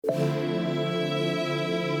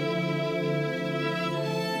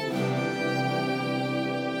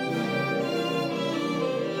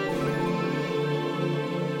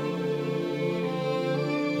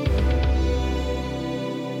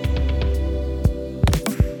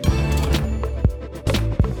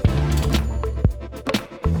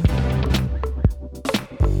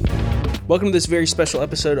Welcome to this very special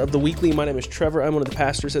episode of The Weekly. My name is Trevor. I'm one of the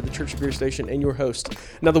pastors at the Church of Greer Station and your host.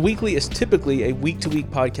 Now, The Weekly is typically a week-to-week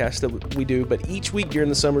podcast that we do, but each week during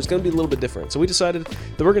the summer is going to be a little bit different. So we decided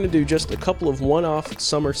that we're going to do just a couple of one-off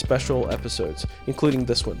summer special episodes, including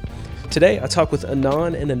this one. Today, I talk with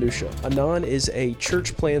Anand and Anusha. Anand is a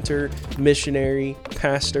church planter, missionary,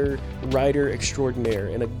 pastor, writer extraordinaire,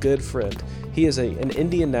 and a good friend. He is an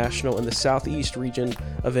Indian national in the southeast region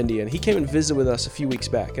of India, and he came and visited with us a few weeks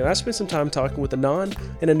back. And I spent some time talking with Anand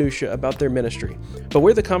and Anusha about their ministry. But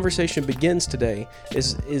where the conversation begins today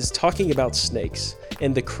is talking about snakes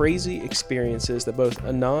and the crazy experiences that both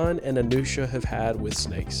Anand and Anusha have had with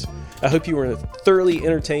snakes. I hope you were thoroughly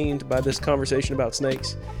entertained by this conversation about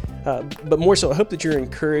snakes. But more so, I hope that you're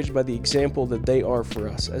encouraged by the example that they are for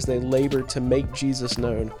us as they labor to make Jesus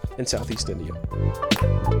known in Southeast India.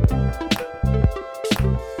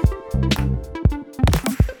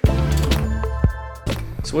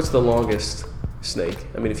 So what's the longest snake?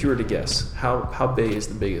 I mean, if you were to guess, how big is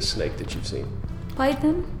the biggest snake that you've seen?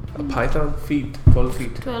 Python. A python? 12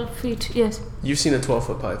 feet? 12 feet, yes. You've seen a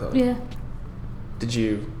 12-foot python? Yeah. Did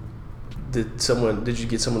you get someone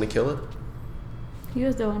to kill it? He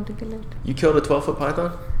was the one to kill it. You killed a 12-foot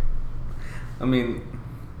python? I mean,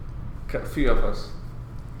 a few of us.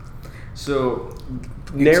 So,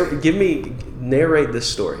 narrate this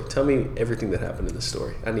story. Tell me everything that happened in this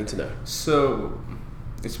story. I need to know. So,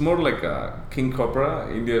 it's more like a king cobra.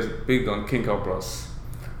 India is big on king cobras,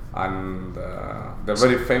 and they're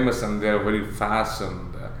very famous and they're very fast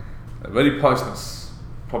and very poisonous.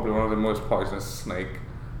 Probably one of the most poisonous snake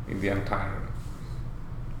in the entire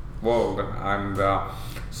world, and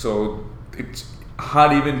so it's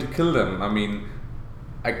hard even to kill them. I mean,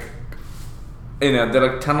 there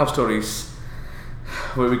are a ton of stories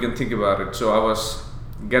where we can think about it. So I was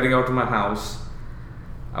getting out of my house,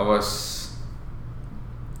 I was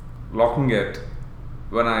locking it.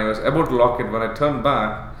 When I was about to lock it, when I turned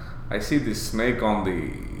back, I see this snake on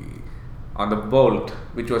the bolt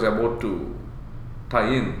which was about to tie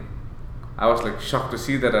in. I was like shocked to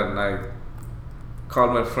see that, and I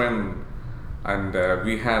called my friend, and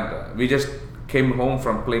we just came home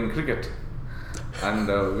from playing cricket, and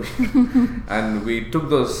and we took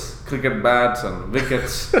those cricket bats and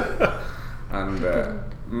wickets and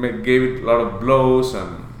gave it a lot of blows,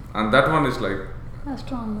 and that one is like a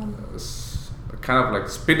strong one, kind of like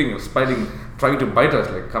spiting, trying to bite us,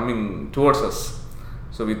 like coming towards us.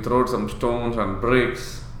 So we throw some stones and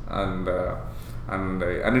bricks, and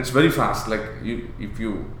it's very fast. Like if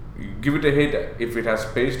you give it a hit, if it has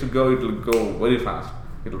space to go, it will go very fast.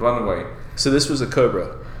 It will run away. So this was a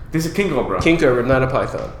cobra. This is a king cobra. King cobra, not a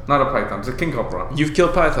python. Not a python. It's a king cobra. You've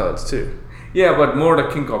killed pythons too. Yeah, but more the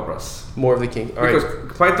king cobras. More of the king. All because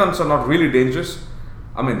right. Pythons are not really dangerous.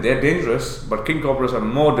 I mean, they're dangerous, but king cobras are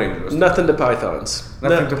more dangerous. Nothing to pythons.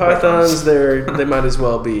 Nothing to pythons. They might as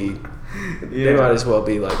well be. Yeah. They might as well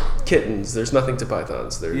be like kittens. There's nothing to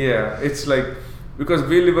pythons. Yeah, it's like, because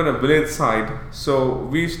we live on a village side, so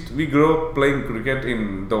we grew up playing cricket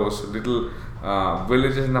in those little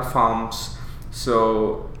villages and farms.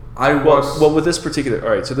 So well with this particular. All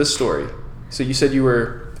right. So this story. So you said you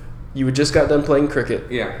had just got done playing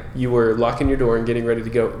cricket. Yeah. You were locking your door and getting ready to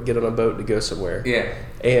get on a boat to go somewhere. Yeah.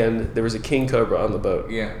 And there was a king cobra on the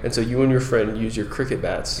boat. Yeah. And so you and your friend used your cricket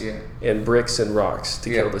bats. Yeah. And bricks and rocks to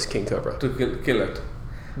kill this king cobra. To kill it.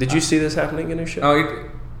 Did you see this happening in your show? No,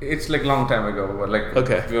 it's like long time ago. But like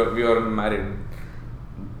okay. we were married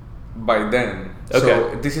by then. Okay.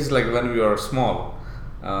 So this is like when we were small,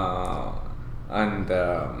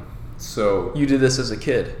 so you did this as a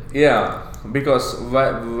kid. Yeah, because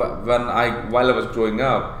while I was growing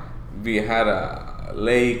up, we had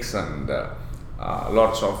lakes and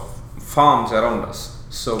lots of farms around us.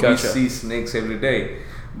 So Gotcha. We see snakes every day.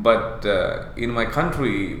 But in my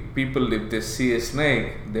country, people, if they see a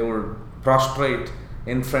snake, they would prostrate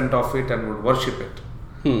in front of it and would worship it,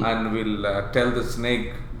 and will tell the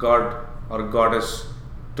snake god or goddess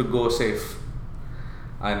to go safe.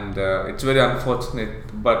 And it's very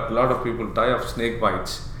unfortunate, but a lot of people die of snake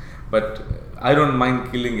bites. But I don't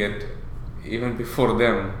mind killing it even before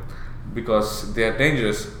them, because they are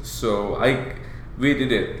dangerous. So we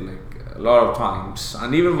did it like a lot of times.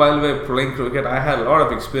 And even while we were playing cricket, I had a lot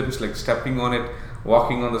of experience like stepping on it,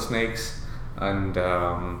 walking on the snakes, and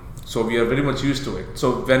So we are very much used to it. So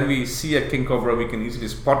when we see a king cobra, we can easily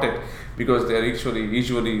spot it because they are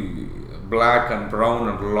usually black and brown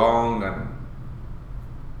and long and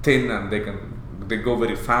thin, and they go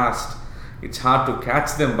very fast. It's hard to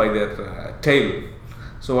catch them by their tail.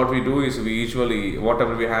 So what we do is we usually,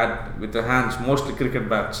 whatever we had with the hands, mostly cricket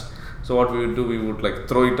bats. So what we would do, we would like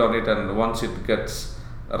throw it on it, and once it gets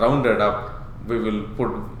rounded up, we will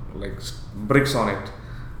put like bricks on it.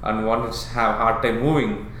 And once have hard time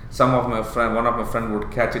moving, one of my friend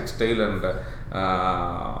would catch its tail and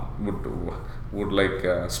would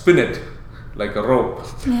like spin it like a rope,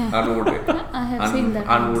 and would I have seen that.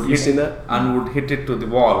 and would You hit, seen that? and would hit it to the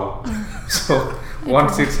wall. So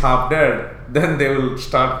once it's half dead, then they will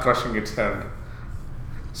start crushing its head.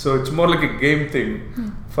 So it's more like a game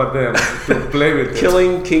thing for them to play with.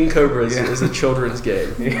 Killing king cobras Yeah. is a children's game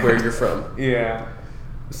where you're from. Yeah.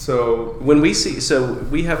 So When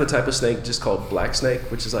we have a type of snake just called black snake,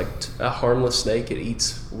 which is like a harmless snake. It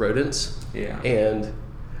eats rodents. yeah. And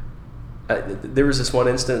there was this one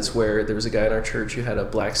instance where there was a guy in our church who had a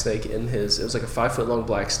black snake it was like a 5-foot long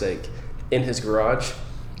black snake in his garage,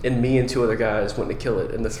 and me and 2 other guys went to kill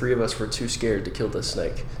it, and the 3 of us were too scared to kill this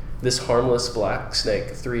snake. This harmless black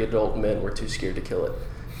snake, 3 adult men were too scared to kill it.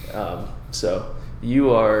 So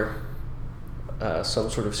you are some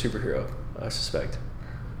sort of superhero, I suspect.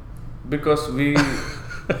 Because we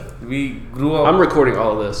grew up. I'm recording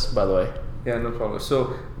all of this, by the way. Yeah, no problem.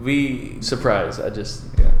 So we. Surprise!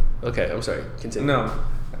 Yeah. Okay, I'm sorry. Continue. No.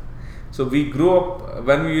 So we grew up,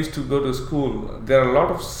 when we used to go to school, there are a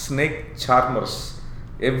lot of snake charmers.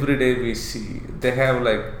 Every day we see. They have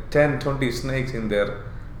like 10, 20 snakes in their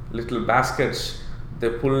little baskets. They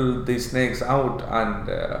pull these snakes out and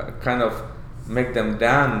kind of make them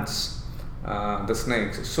dance, the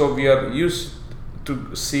snakes. So we are used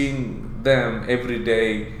to seeing them every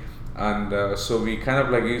day, and so we kind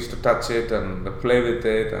of like used to touch it and play with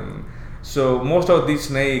it. And so most of these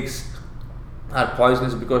snakes are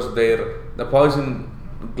poisonous because the poison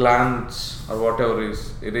glands or whatever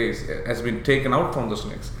it is has been taken out from the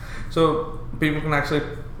snakes. So people can actually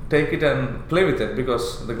take it and play with it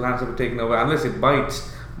because the glands have been taken away, unless it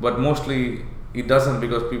bites, but mostly it doesn't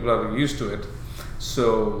because people are used to it.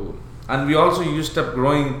 So, and we also used up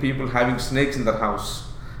growing people having snakes in their house.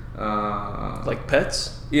 Like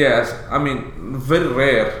pets? Yes, I mean very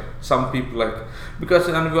rare. Some people like, because,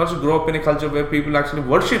 and we also grew up in a culture where people actually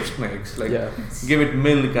worship snakes, like give it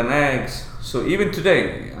milk and eggs. So even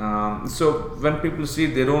today, so when people see,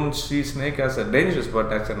 they don't see snake as a dangerous,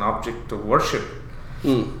 but as an object to worship.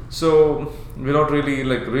 So we're not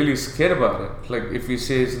really scared about it. Like if we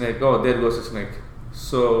say snake, oh, there goes a snake.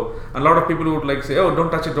 So a lot of people would like say, oh,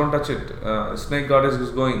 don't touch it. Snake goddess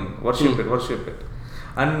is going, worship it.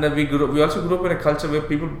 And we also grew up in a culture where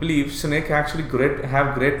people believe snake actually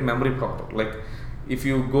have great memory power. Like if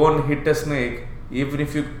you go and hit a snake, even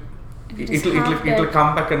if it'll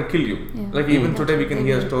come back and kill you. Yeah. Like even today we can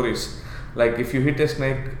hear stories. Like if you hit a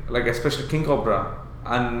snake, like especially king cobra,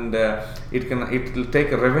 and it'll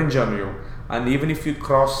take a revenge on you. And even if you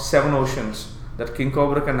cross 7 oceans, that king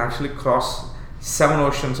cobra can actually cross 7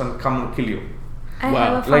 oceans and come and kill you. I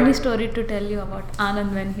have a funny story to tell you about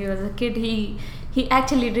Anand. When he was a kid, he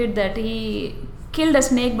actually did that. He killed a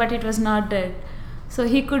snake, but it was not dead. So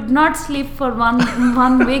he could not sleep for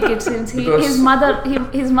one week. It seems his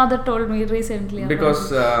mother told me recently. Because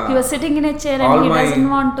he was sitting in a chair and he doesn't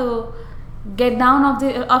want to get down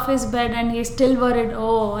off his bed, and he's still worried.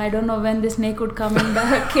 Oh, I don't know when this snake would come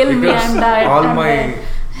and kill me and die. All my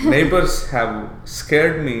neighbors have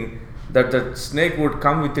scared me that the snake would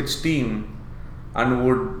come with its team and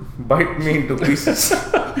would bite me into pieces.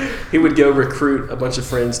 He would go recruit a bunch of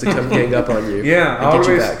friends to come gang up on you. Yeah, and always.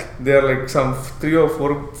 Get you back. There are like some 3 or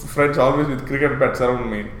 4 friends always with cricket bats around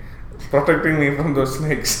me, protecting me from those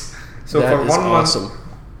snakes. So that for is 1 month, awesome.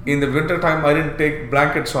 in the winter time, I didn't take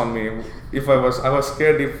blankets on me. I was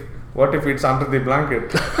scared what if it's under the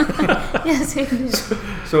blanket. Yes, he did.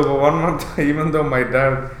 So for 1 month, even though my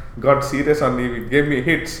dad got serious on me, gave me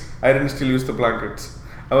hits, I didn't still use the blankets.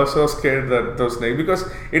 I was so scared that those snakes, because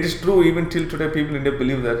it is true, even till today people in India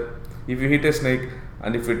believe that if you hit a snake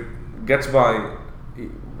and if it gets by, it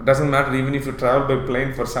doesn't matter, even if you travel by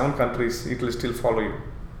plane for 7 countries, it will still follow you.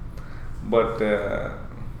 But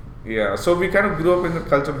yeah, so we kind of grew up in the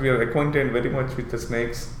culture, we are acquainted very much with the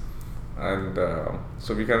snakes, and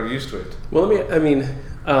so we kind of used to it. Well,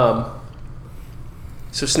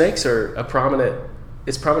 so snakes are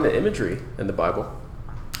it's prominent imagery in the Bible.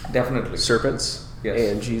 Definitely. Serpents.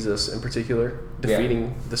 Yes. And Jesus in particular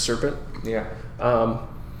defeating the serpent. Yeah.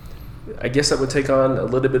 I guess that would take on a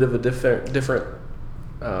little bit of a different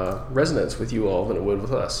resonance with you all than it would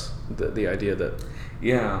with us. the idea that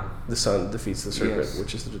the son defeats the serpent,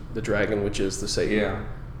 which is the dragon, which is the Satan.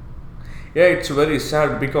 Yeah, it's very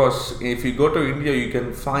sad because if you go to India, you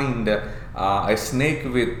can find a snake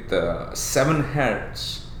with 7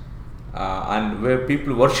 heads, and where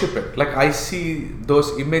people worship it. Like I see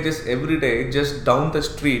those images every day just down the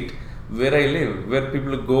street where I live, where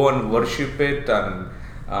people go and worship it and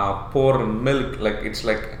pour milk, like it's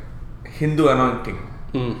like Hindu anointing,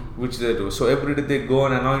 which they do. So every day they go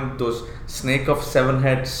and anoint those snake of 7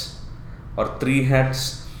 heads or 3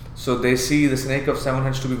 heads. So they see the snake of 7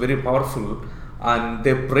 heads to be very powerful, and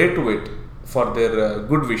they pray to it for their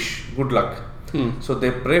good wish, good luck. So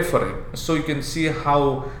they pray for it. So you can see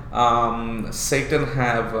how Satan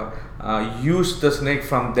have used the snake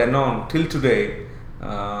from then on till today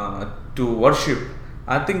to worship.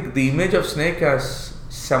 I think the image of snake as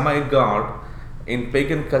semi-god in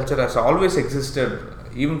pagan culture has always existed,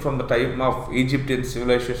 even from the time of Egyptian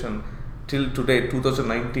civilization till today,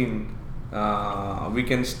 2019. We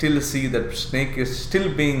can still see that snake is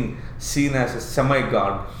still being seen as a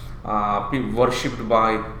semi-god, worshipped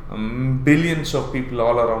by billions of people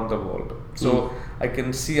all around the world. So I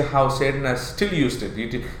can see how Satan has still used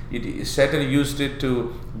it. Satan used it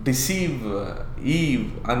to deceive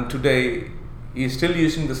Eve, and today he is still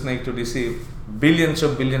using the snake to deceive billions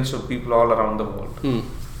of people all around the world.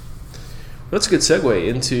 That's a good segue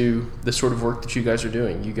into the sort of work that you guys are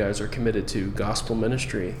doing. You guys are committed to gospel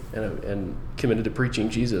ministry and committed to preaching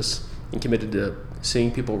Jesus and committed to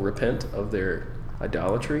seeing people repent of their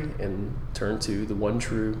idolatry and turn to the one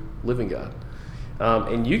true living God.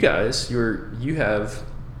 And you guys, you have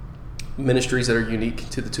ministries that are unique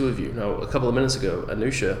to the two of you. Now, a couple of minutes ago,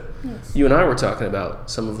 Anusha, you and I were talking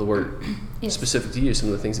about some of the work specific to you, some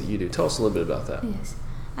of the things that you do. Tell us a little bit about that. Yes.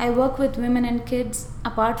 I work with women and kids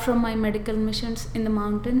apart from my medical missions in the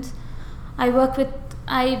mountains.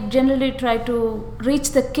 I generally try to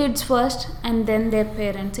reach the kids first and then their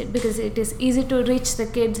parents, because it is easy to reach the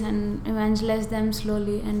kids and evangelize them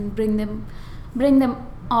slowly and bring them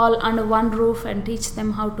all under one roof and teach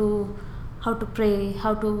them how to pray,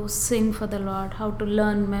 how to sing for the Lord, how to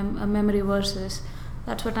learn memory verses.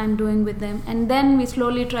 That's what I'm doing with them. And then we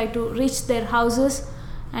slowly try to reach their houses,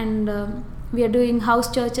 and we are doing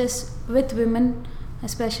house churches with women,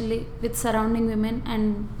 especially with surrounding women,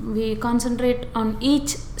 and we concentrate on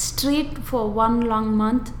each street for 1 long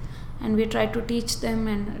month, and we try to teach them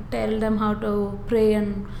and tell them how to pray.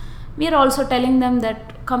 And we are also telling them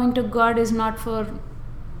that coming to God is not for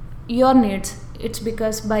your needs, it's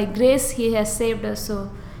because by grace He has saved us,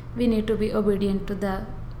 so we need to be obedient to the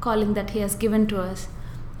calling that He has given to us.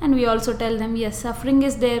 And we also tell them, yes, suffering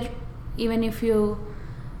is there, even if you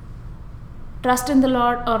trust in the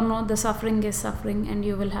Lord or no, the suffering is suffering and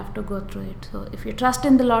you will have to go through it. So if you trust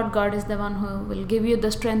in the Lord, God is the one who will give you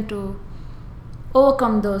the strength to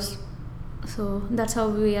overcome those. So that's how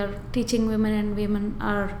we are teaching women, and women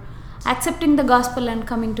are accepting the gospel and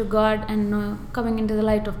coming to God and coming into the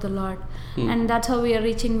light of the Lord. And that's how we are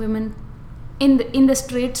reaching women in the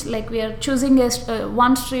streets. Like we are choosing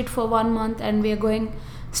one street for 1 month, and we are going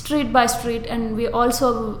street by street, and we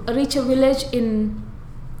also reach a village in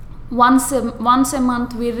once a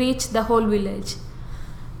month. We reach the whole village.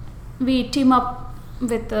 We team up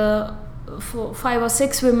with 5 or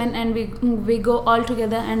 6 women, and we go all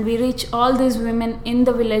together and we reach all these women in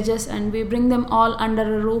the villages, and we bring them all under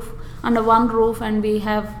one roof, and we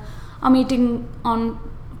have a meeting on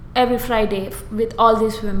every Friday with all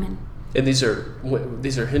these women. And these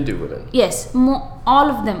are Hindu women? Yes, all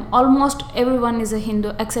of them. Almost everyone is a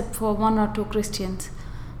Hindu except for 1 or 2 Christians.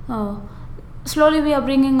 Slowly we are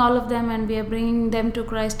bringing all of them, and we are bringing them to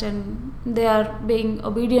Christ, and they are being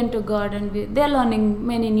obedient to God, and they are learning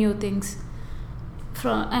many new things.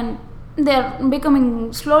 And they are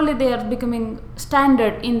becoming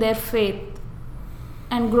standard in their faith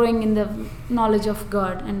and growing in the knowledge of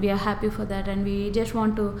God, and we are happy for that. And we just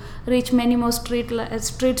want to reach many more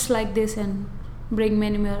streets like this and bring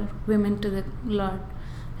many more women to the Lord.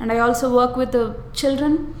 And I also work with the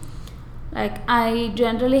children. Like I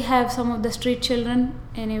generally have some of the street children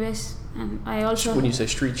anyways, and I also... When you say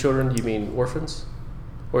street children, do you mean orphans?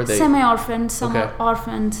 Or they... Semi-orphans, some are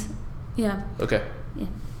orphans. Yeah. Okay. Yeah.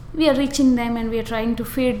 We are reaching them, and we are trying to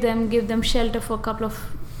feed them, give them shelter for a couple of...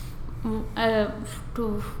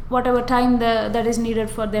 to whatever time that is needed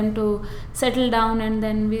for them to settle down, and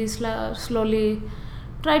then we slowly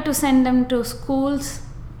try to send them to schools.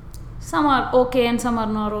 Some are okay and some are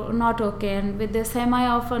not okay. And with the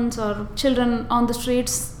semi-orphans or children on the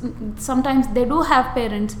streets, sometimes they do have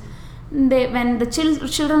parents. When the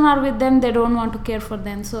children are with them, they don't want to care for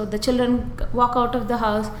them. So the children walk out of the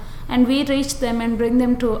house and we reach them and bring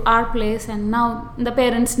them to our place, and now the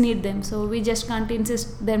parents need them, so we just can't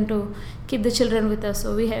insist them to keep the children with us,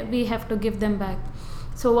 so we have to give them back.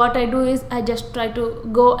 So what I do is I just try to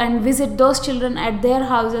go and visit those children at their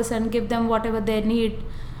houses and give them whatever they need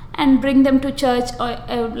and bring them to church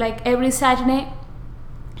like every Saturday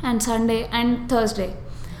and Sunday and Thursday.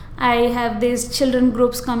 I have these children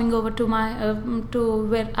groups coming over to my to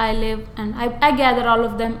where I live, and I gather all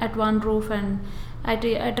of them at one roof, and I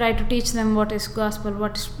try to teach them what is gospel,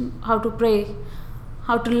 how to pray,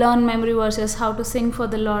 how to learn memory verses, how to sing for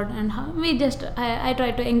the Lord, and I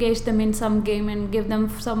try to engage them in some game and give them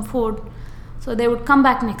some food, so they would come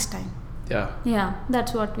back next time. Yeah,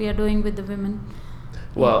 that's what we are doing with the women.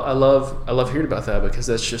 Well, I love hearing about that, because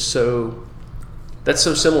that's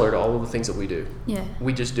so similar to all of the things that we do. Yeah,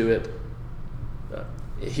 we just do it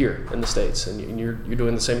here in the States, and you're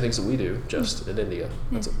doing the same things that we do, just in India.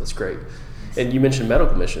 That's great. And you mentioned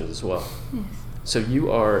medical missions as well. Yes. So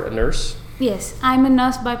you are a nurse? Yes, I'm a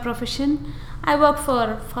nurse by profession. I worked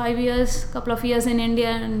for 5 years, couple of years in India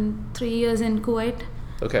and 3 years in Kuwait.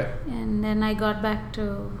 Okay. And then I got back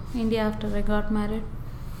to India after I got married.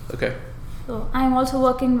 Okay. So I'm also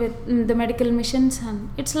working with the medical missions, and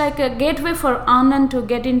it's like a gateway for Anand to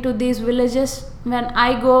get into these villages when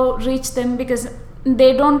I go reach them, because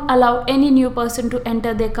they don't allow any new person to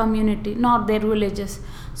enter their community, nor their villages.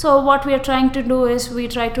 So what we are trying to do is we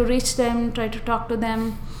try to reach them, try to talk to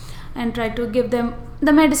them, and try to give them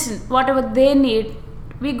the medicine, whatever they need.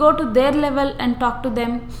 We go to their level and talk to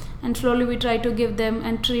them, and slowly we try to give them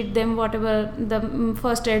and treat them whatever the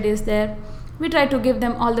first aid is there. We try to give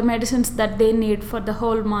them all the medicines that they need for the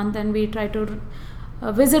whole month, and we try to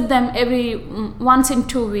visit them once in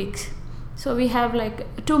 2 weeks. So we have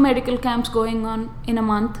like 2 medical camps going on in a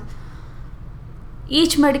month.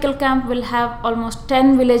 Each medical camp will have almost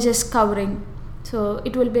 10 villages covering. So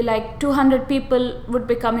it will be like 200 people would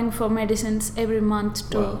be coming for medicines every month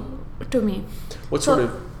to me. What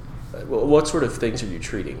sort of things are you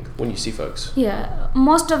treating when you see folks? Yeah,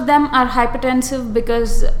 most of them are hypertensive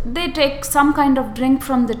because they take some kind of drink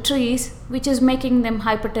from the trees, which is making them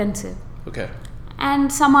hypertensive. Okay.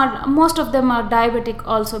 And most of them are diabetic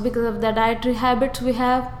also because of the dietary habits we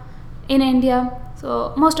have in India.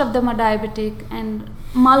 So most of them are diabetic, and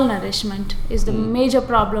malnourishment is the major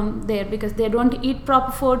problem there, because they don't eat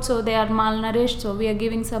proper food, so they are malnourished. So we are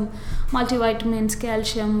giving some multivitamins,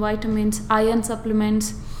 calcium, vitamins, iron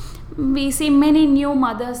supplements. We see many new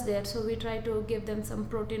mothers there, so we try to give them some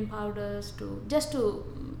protein powders just to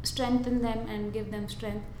strengthen them and give them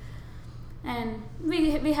strength. And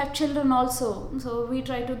we have children also, so we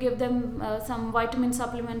try to give them some vitamin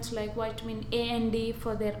supplements like vitamin A and D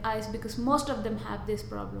for their eyes, because most of them have this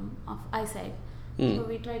problem of eyesight. So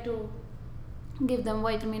we try to give them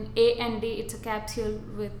vitamin A and D. It's a capsule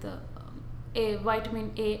with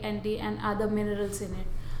vitamin A and D and other minerals in it.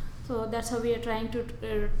 So that's how we are trying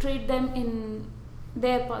to treat them in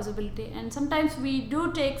their possibility. And sometimes we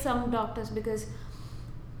do take some doctors, because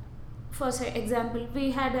for example,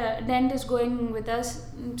 we had a dentist going with us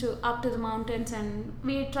up to the mountains, and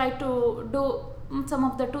we tried to do some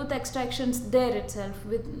of the tooth extractions there itself.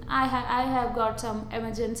 I have got some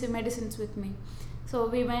emergency medicines with me, so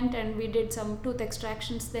we went and we did some tooth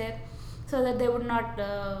extractions there, so that they would not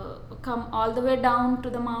come all the way down to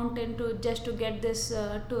the mountain just to get this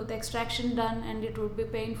tooth extraction done, and it would be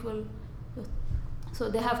painful. So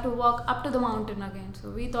they have to walk up to the mountain again.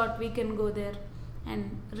 So we thought we can go there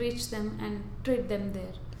and reach them and treat them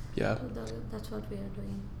there. Yeah. So that's what we are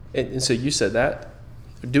doing. And so you said that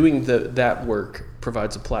doing that work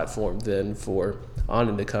provides a platform then for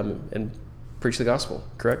Anand to come and preach the gospel,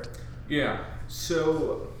 correct? Yeah.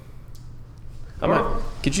 So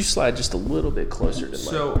could you slide just a little bit closer to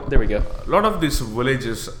the there we go. A lot of these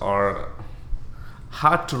villages are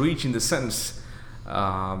hard to reach, in the sense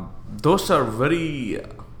those are very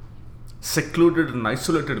secluded and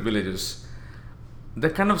isolated villages. They're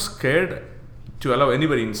kind of scared to allow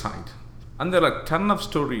anybody inside. And there are a ton of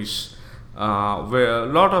stories where a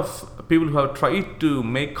lot of people who have tried to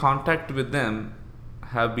make contact with them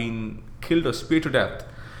have been killed or speared to death.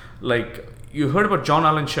 Like, you heard about John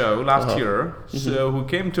Allen Shaw last year, so who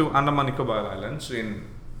came to Andaman Nicobar Islands in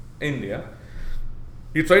India.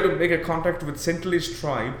 He tried to make a contact with Sentinelese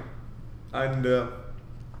tribe, and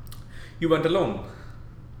he went alone.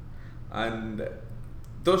 And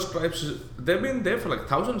those tribes, they've been there for like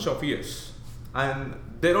thousands of years, and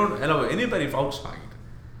they don't allow anybody outside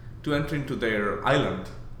to enter into their island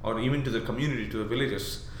or even to the community, to the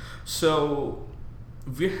villages. So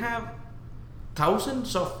we have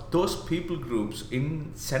thousands of those people groups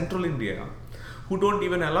in central India who don't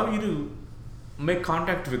even allow you to make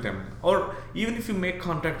contact with them, or even if you make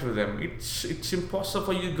contact with them, it's impossible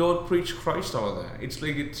for you to go preach Christ over there. It's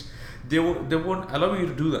like they won't allow you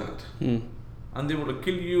to do that. And they will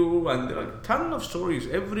kill you, and there are a ton of stories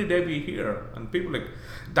every day we hear. And people like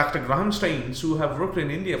Dr. Graham Steins, who have worked in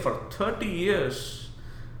India for 30 years,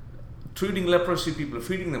 treating leprosy people,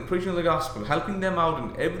 feeding them, preaching the gospel, helping them out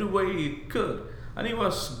in every way he could. And he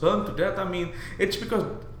was burned to death. I mean, it's because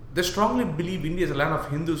they strongly believe India is a land of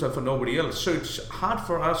Hindus and for nobody else. So it's hard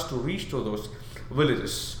for us to reach to those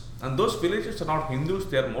villages. And those villages are not Hindus,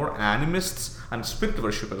 they are more animists and spirit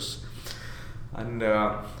worshippers. And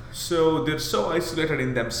so they're so isolated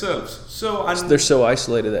in themselves. So they're so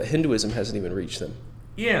isolated that Hinduism hasn't even reached them.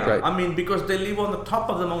 Yeah, right. I mean, because they live on the top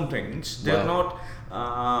of the mountains, they're not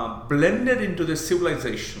blended into the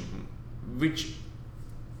civilization which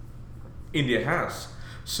India has.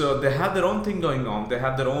 So they have their own thing going on. They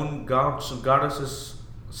have their own gods and goddesses,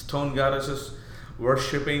 stone goddesses,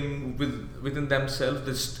 worshipping within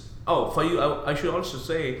themselves. For you, I should also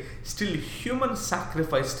say, still human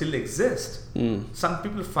sacrifice still exists. Some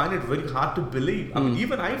people find it very hard to believe. I mean,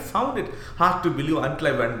 even I found it hard to believe until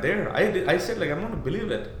I went there. I said, like, I'm not going to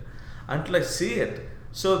believe it until I see it.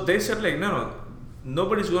 So they said, like, no,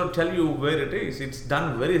 nobody's going to tell you where it is. It's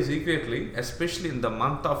done very secretly, especially in the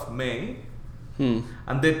month of May.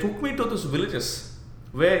 And they took me to those villages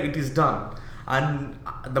where it is done. And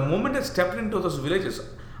the moment I stepped into those villages,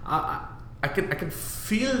 I can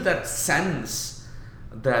feel that sense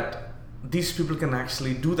that these people can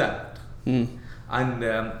actually do that. And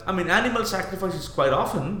I mean, animal sacrifice is quite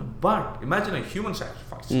often, but imagine a human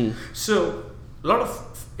sacrifice. So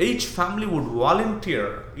each family would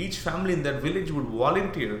volunteer, each family in that village would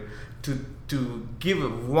volunteer to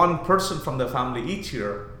give one person from the family each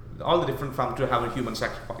year, all the different families, to have a human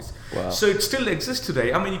sacrifice. Wow. So it still exists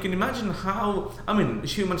today. I mean, you can imagine how,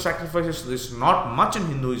 human sacrifices, there's not much in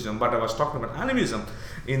Hinduism, but I was talking about animism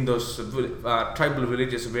in those tribal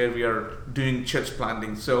villages where we are doing church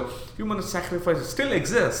planting. So human sacrifices still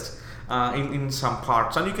exist in some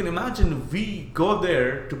parts. And you can imagine, we go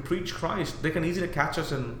there to preach Christ, they can easily catch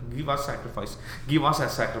us and give us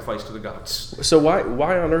as sacrifice to the gods. So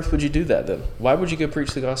why on earth would you do that then? Why would you go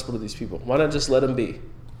preach the gospel to these people? Why not just let them be?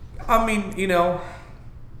 I mean,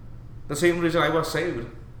 the same reason I was saved.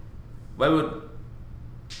 Why would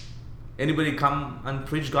anybody come and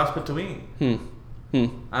preach gospel to me?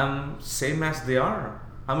 I'm same as they are.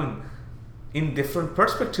 I mean, in different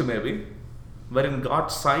perspective maybe, but in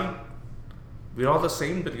God's sight, we're all the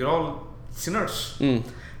same, but we're all sinners.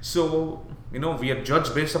 So, we are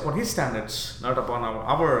judged based upon His standards, not upon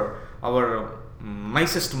our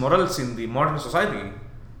nicest morals in the modern society.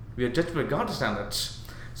 We are judged by God's standards.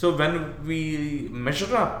 So when we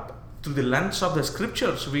measure up through the lens of the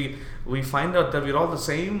scriptures, we find out that we're all the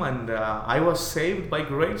same, and I was saved by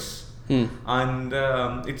grace. And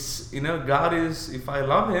it's, God is, if I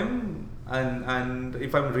love Him and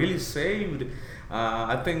if I'm really saved,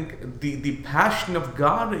 I think the passion of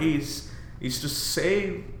God is to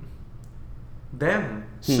save them.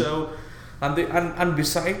 So, and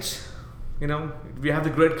besides, we have the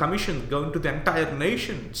Great Commission going to the entire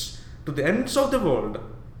nations, to the ends of the world.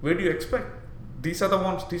 Where do you expect? These are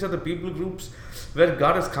the people groups where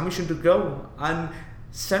God has commissioned to go. And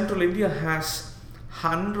Central India has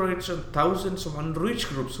hundreds and thousands of unreached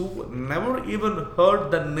groups who never even heard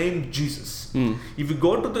the name Jesus. If you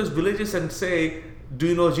go to those villages and say, do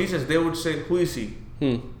you know Jesus? They would say, who is He?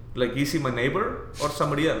 Like, is He my neighbor or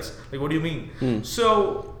somebody else? Like, what do you mean?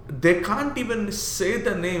 So they can't even say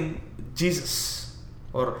the name Jesus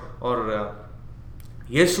or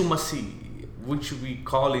Yesu Masih, which we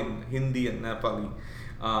call in Hindi and Nepali.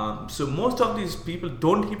 So most of these people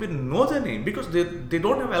don't even know the name because they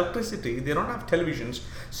don't have electricity, they don't have televisions,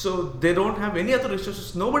 so they don't have any other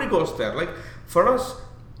resources. Nobody goes there. Like, for us,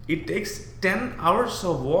 it takes 10 hours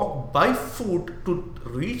of walk by foot to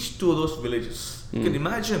reach to those villages. You can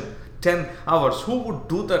imagine 10 hours. Who would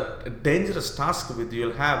do that dangerous task with you?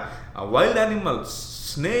 You'll have wild animals,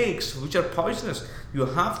 snakes, which are poisonous. You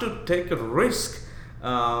have to take a risk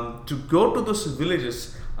to go to those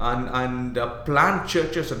villages and plant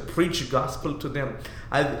churches and preach gospel to them.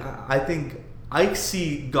 I think I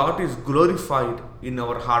see God is glorified in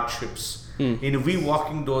our hardships. In we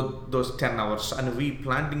walking those 10 hours and we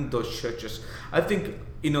planting those churches. I think,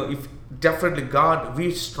 if definitely God,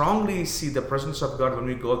 we strongly see the presence of God when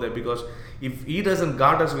we go there, because if He doesn't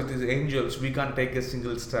guard us with His angels, we can't take a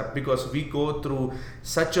single step, because we go through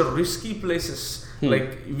such a risky places.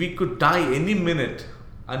 Like, we could die any minute,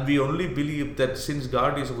 and we only believe that since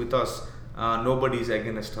God is with us, nobody is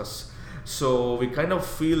against us. So we kind of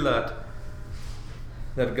feel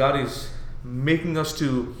that God is making us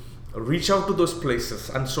to reach out to those places.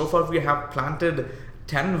 And so far we have planted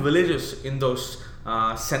 10 villages in those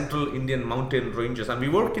central Indian mountain ranges, and we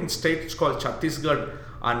work in states called Chhattisgarh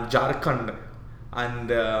and Jharkhand,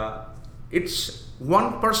 and it's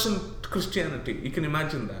 1% Christianity. You can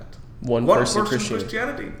imagine that. 1%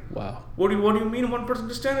 Christianity. Wow. What do you mean 1%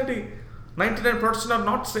 Christianity? 99% are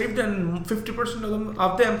not saved, and 50%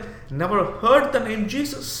 of them never heard the name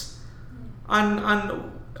Jesus. And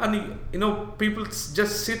you know, people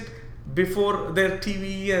just sit before their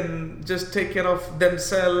TV and just take care of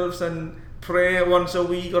themselves and pray once a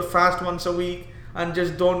week or fast once a week and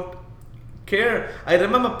just don't care. I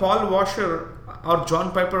remember Paul Washer or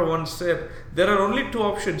John Piper once said, there are only two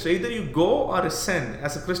options: either you go or sin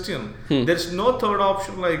as a Christian. There's no third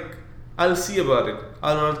option like I'll see about it, or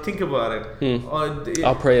I'll think about it, or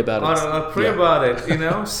I'll pray about it, or I'll pray about it. You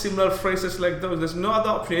know, similar phrases like those. There's no other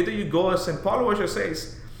option. Either you go or sin. Paul Washer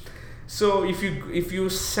says. So if you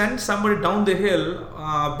send somebody down the hill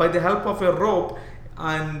by the help of a rope,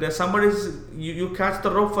 and you catch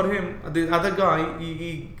the rope for him, the other guy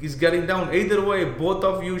he is getting down. Either way, both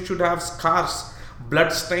of you should have scars,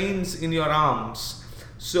 blood stains in your arms.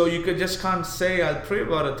 So you can't say I'll pray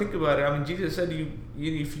about it, think about it. I mean, Jesus said,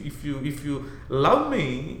 if you love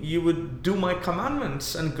me, you would do my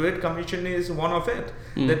commandments, and Great Commission is one of it,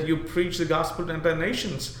 that you preach the gospel to entire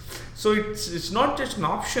nations. So it's not just an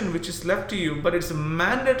option which is left to you, but it's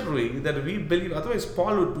mandatory that we believe. Otherwise,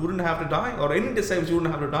 Paul wouldn't have to die, or any disciples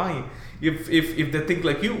wouldn't have to die if they think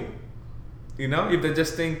like you. You know, if they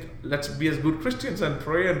just think, let's be as good Christians and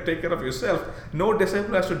pray and take care of yourself. No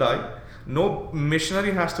disciple has to die. No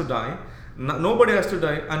missionary has to die. Nobody has to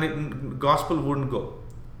die, and gospel wouldn't go.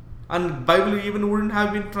 And Bible even wouldn't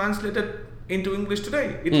have been translated into English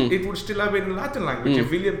today. It would still have been in Latin language. If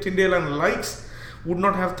William Tyndale and likes would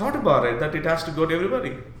not have thought about it, that it has to go to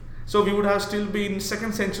everybody. So we would have still been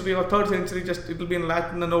 2nd century or 3rd century, just it will be in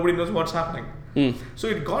Latin and nobody knows what's happening. So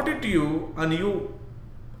it got it to you, and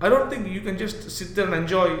I don't think you can just sit there and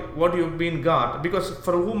enjoy what you've been got, because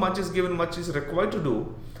for whom much is given, much is required to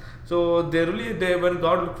do. So when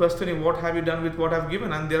God will question you, what have you done with what I've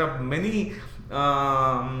given? And there are many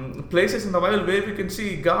places in the Bible where we can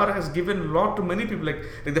see God has given a lot to many people, like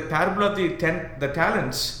the parable of the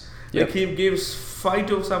talents. Yep. Like he gives 5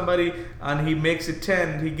 to somebody and he makes it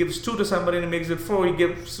 10. He gives 2 to somebody and he makes it 4. He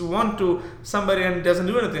gives 1 to somebody and doesn't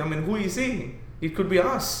do anything. I mean, who is he? It could be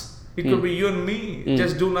us. It could be you and me.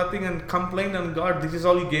 Just do nothing and complain on God. This is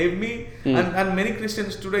all you gave me. And many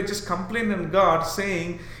Christians today just complain on God,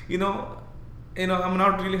 saying, you know, I'm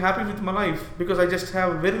not really happy with my life because I just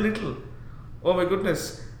have very little. Oh my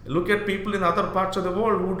goodness. Look at people in other parts of the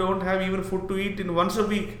world who don't have even food to eat in once a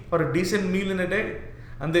week or a decent meal in a day.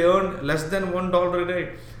 And they earn less than $1 a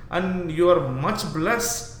day. And you are much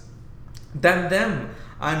blessed than them.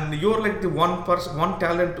 And you're like the one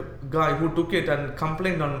talent guy who took it and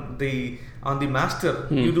complained on the master.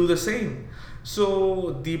 You do the same.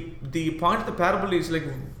 So the point of the parable is like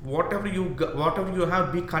whatever you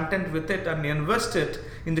have, be content with it and invest it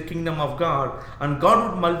in the kingdom of God, and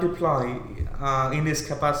God would multiply in His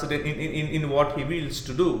capacity in what He wills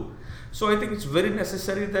to do. So I think it's very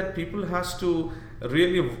necessary that people has to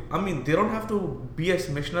really, they don't have to be as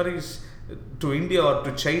missionaries to India or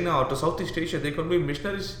to China or to Southeast Asia. They can be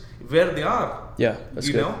missionaries where they are. Yeah, that's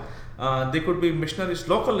good. They could be missionaries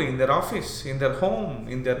locally, in their office, in their home,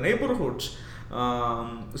 in their neighborhoods.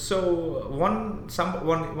 So one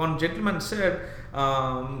gentleman said,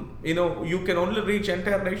 you can only reach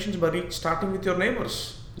entire nations by starting with your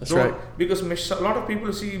neighbors. That's right. Because a lot of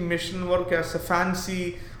people see mission work as a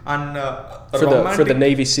fancy and for the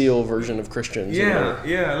Navy SEAL version of Christians.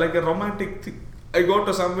 Yeah, like a romantic thing. I go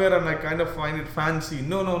to somewhere and I kind of find it fancy.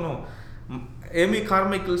 No. Amy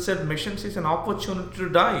Carmichael said missions is an opportunity to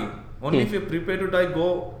die. Only if you're prepared to die,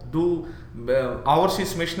 go do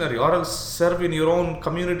overseas missionary, or else serve in your own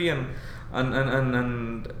community and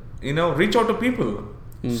reach out to people.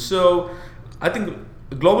 So I think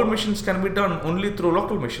global missions can be done only through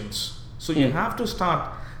local missions. So you have to start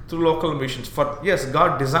through local missions.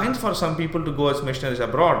 God designs for some people to go as missionaries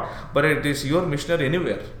abroad, but it is your missionary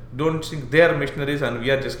anywhere. Don't think they are missionaries and we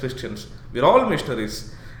are just Christians. We're all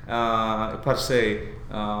missionaries per se,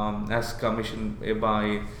 as commissioned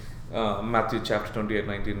by Matthew chapter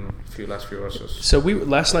 28:19, last few verses. So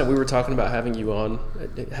last night we were talking about having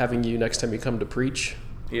you next time you come to preach.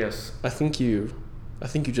 Yes. I think you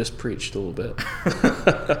just preached a little bit.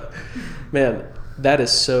 Man, that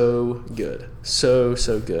is so good. So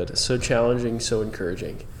good. So challenging, so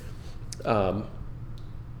encouraging.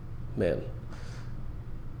 Man.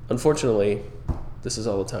 Unfortunately, this is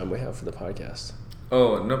all the time we have for the podcast.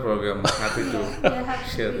 Oh, no problem. I'm happy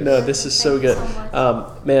to share this. No, this is so Thank you good.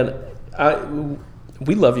 so much. Man,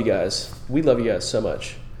 we love you guys. We love you guys so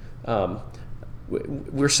much.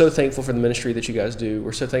 We're so thankful for the ministry that you guys do.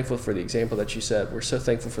 We're so thankful for the example that you set. We're so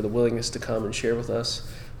thankful for the willingness to come and share with us.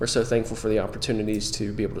 We're so thankful for the opportunities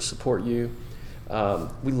to be able to support you.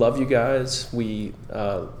 We love you guys. We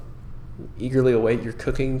eagerly await your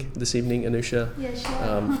cooking this evening, Anusha. Yeah,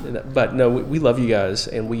 sure. But no, we love you guys,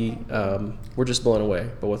 and we're just blown away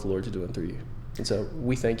by what the Lord's doing through you. And so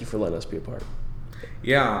we thank you for letting us be a part.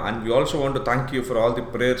 Yeah, and we also want to thank you for all the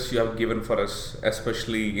prayers you have given for us,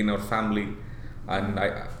 especially in our family. And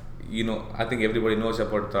I think everybody knows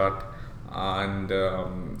about that.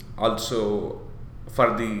 And also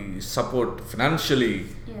for the support financially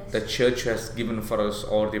Yes. the church has given for us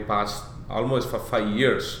over the past almost for 5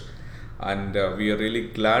 years. And we are really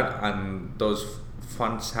glad, and those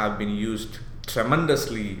funds have been used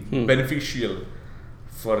tremendously beneficial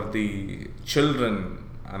for the children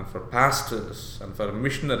and for pastors and for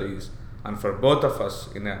missionaries and for both of us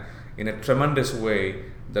in a tremendous way,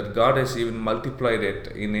 that God has even multiplied it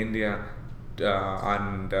in India,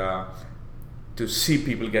 and to see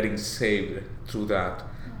people getting saved through that.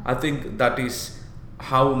 I think that is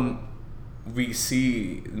how we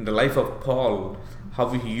see in the life of Paul, how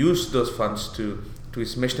he used those funds to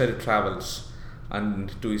his missionary travels and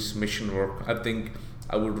to his mission work. I think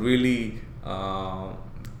I would really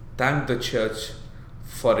thank the church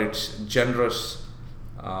for its generous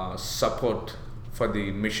support for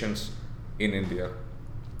the missions in India.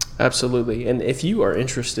 Absolutely. And if you are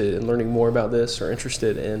interested in learning more about this, or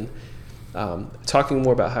interested in talking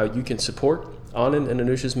more about how you can support Anand and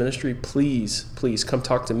Anusha's ministry, please come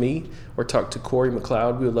talk to me or talk to Corey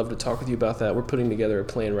McLeod. We would love to talk with you about that. We're putting together a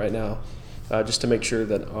plan right now just to make sure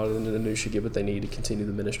that Anand and Anusha get what they need to continue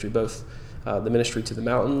the ministry, both the ministry to the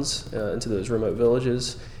mountains and to those remote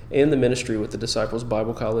villages, and the ministry with the Disciples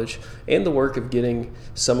Bible College, and the work of getting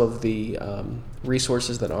some of the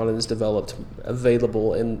resources that Anand has developed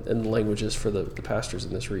available in languages for the pastors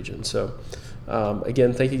in this region. So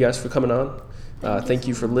again, thank you guys for coming on. Thank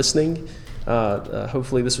you for listening.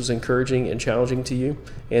 Hopefully this was encouraging and challenging to you.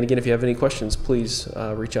 And again, if you have any questions, please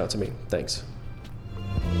reach out to me. Thanks.